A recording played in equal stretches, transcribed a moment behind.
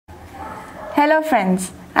Hello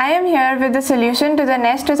friends, I am here with the solution to the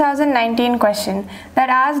NAEST 2019 question that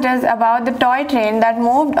asked us about the toy train that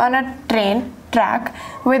moved on a train track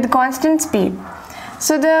with constant speed.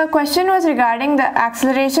 So the question was regarding the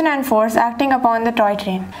acceleration and force acting upon the toy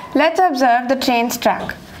train. Let's observe the train's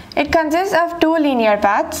track. It consists of two linear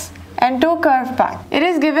paths and two curved paths. It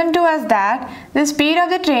is given to us that the speed of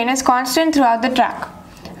the train is constant throughout the track.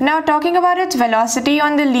 Now talking about its velocity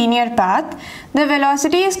on the linear path, the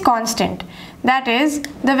velocity is constant. That is,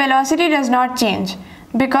 the velocity does not change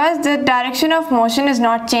because the direction of motion is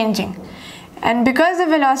not changing. And because the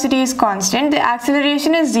velocity is constant, the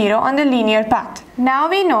acceleration is 0 on the linear path. Now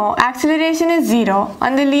we know acceleration is 0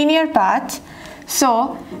 on the linear path.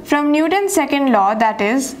 So from Newton's second law, that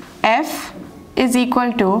is F is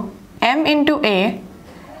equal to m into a,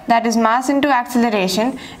 that is mass into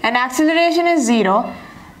acceleration, and acceleration is 0.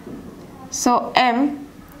 So m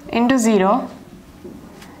into 0,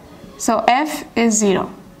 so F is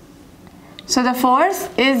 0. So the force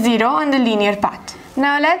is 0 on the linear path.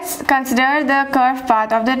 Now let's consider the curved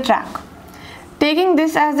path of the track. Taking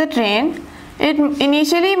this as the train, it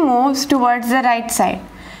initially moves towards the right side.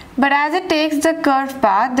 But as it takes the curved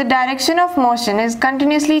path, the direction of motion is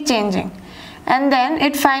continuously changing. And then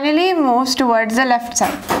it finally moves towards the left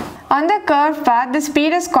side. On the curved path, the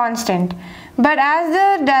speed is constant. But as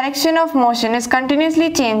the direction of motion is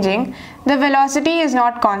continuously changing, the velocity is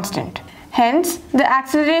not constant. Hence, the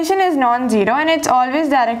acceleration is non-zero and it's always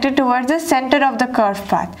directed towards the center of the curved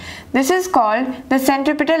path. This is called the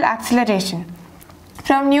centripetal acceleration.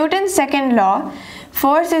 From Newton's second law,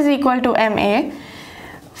 force is equal to ma.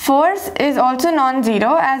 Force is also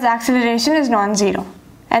non-zero as acceleration is non-zero.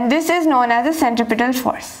 And this is known as the centripetal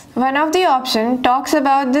force. One of the options talks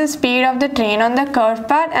about the speed of the train on the curved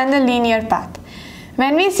path and the linear path.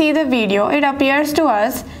 When we see the video, it appears to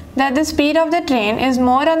us that the speed of the train is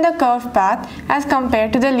more on the curved path as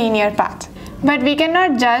compared to the linear path. But we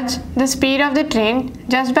cannot judge the speed of the train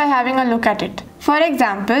just by having a look at it. For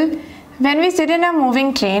example, when we sit in a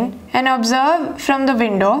moving train and observe from the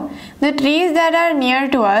window, the trees that are near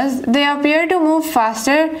to us, they appear to move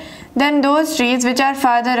faster than those trees which are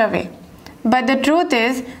farther away. But the truth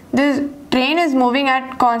is, the train is moving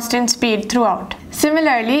at constant speed throughout.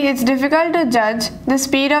 Similarly, it's difficult to judge the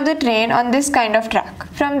speed of the train on this kind of track.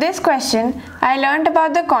 From this question, I learned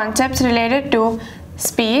about the concepts related to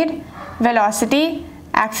speed, velocity,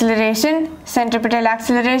 acceleration, centripetal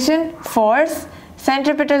acceleration, force,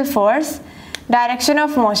 centripetal force, direction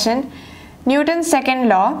of motion, Newton's second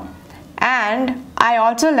law, and I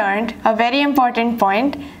also learned a very important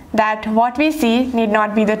point that what we see need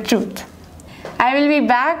not be the truth. I will be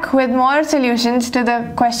back with more solutions to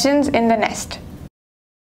the questions in the NAEST.